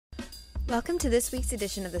Welcome to this week's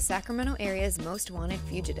edition of the Sacramento area's most wanted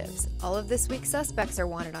fugitives. All of this week's suspects are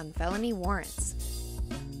wanted on felony warrants.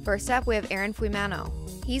 First up, we have Aaron Fuimano.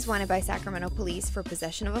 He's wanted by Sacramento police for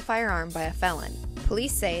possession of a firearm by a felon.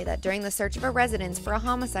 Police say that during the search of a residence for a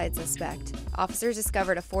homicide suspect, officers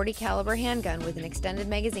discovered a .40 caliber handgun with an extended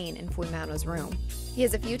magazine in Fuimano's room. He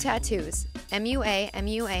has a few tattoos,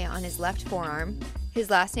 MUA on his left forearm, his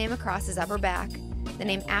last name across his upper back, the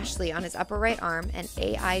name Ashley on his upper right arm, and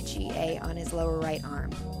AIGA on his lower right arm.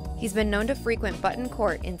 He's been known to frequent Button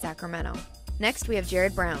Court in Sacramento. Next, we have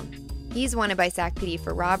Jared Brown. He's wanted by Sac PD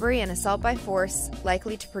for robbery and assault by force,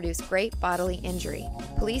 likely to produce great bodily injury.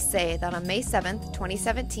 Police say that on May 7,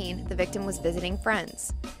 2017, the victim was visiting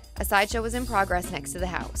friends. A sideshow was in progress next to the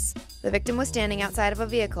house. The victim was standing outside of a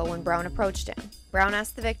vehicle when Brown approached him. Brown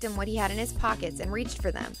asked the victim what he had in his pockets and reached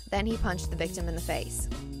for them. Then he punched the victim in the face.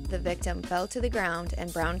 The victim fell to the ground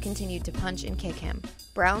and Brown continued to punch and kick him.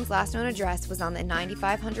 Brown's last known address was on the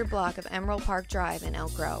 9500 block of Emerald Park Drive in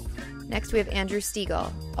Elk Grove. Next, we have Andrew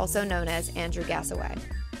Stiegel, also known as Andrew Gassaway.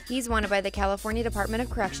 He's wanted by the California Department of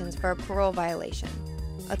Corrections for a parole violation.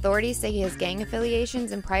 Authorities say he has gang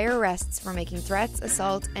affiliations and prior arrests for making threats,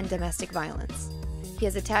 assault, and domestic violence. He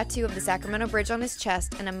has a tattoo of the Sacramento Bridge on his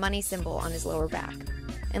chest and a money symbol on his lower back.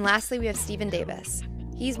 And lastly, we have Stephen Davis.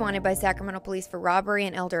 He's wanted by Sacramento police for robbery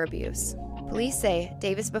and elder abuse. Police say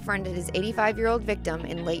Davis befriended his 85-year-old victim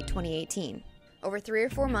in late 2018. Over 3 or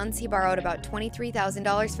 4 months, he borrowed about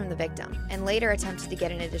 $23,000 from the victim, and later attempted to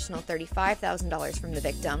get an additional $35,000 from the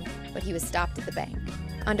victim, but he was stopped at the bank.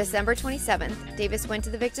 On December 27th, Davis went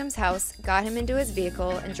to the victim's house, got him into his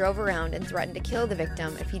vehicle, and drove around and threatened to kill the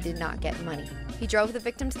victim if he did not get money. He drove the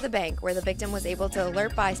victim to the bank, where the victim was able to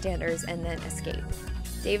alert bystanders and then escape.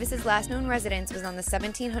 Davis's last known residence was on the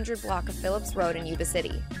 1700 block of Phillips Road in Yuba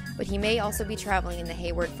City, but he may also be traveling in the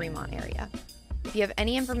Hayward-Fremont area. If you have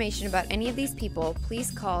any information about any of these people,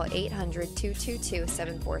 please call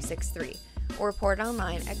 800-222-7463 or report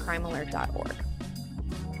online at crimealert.org.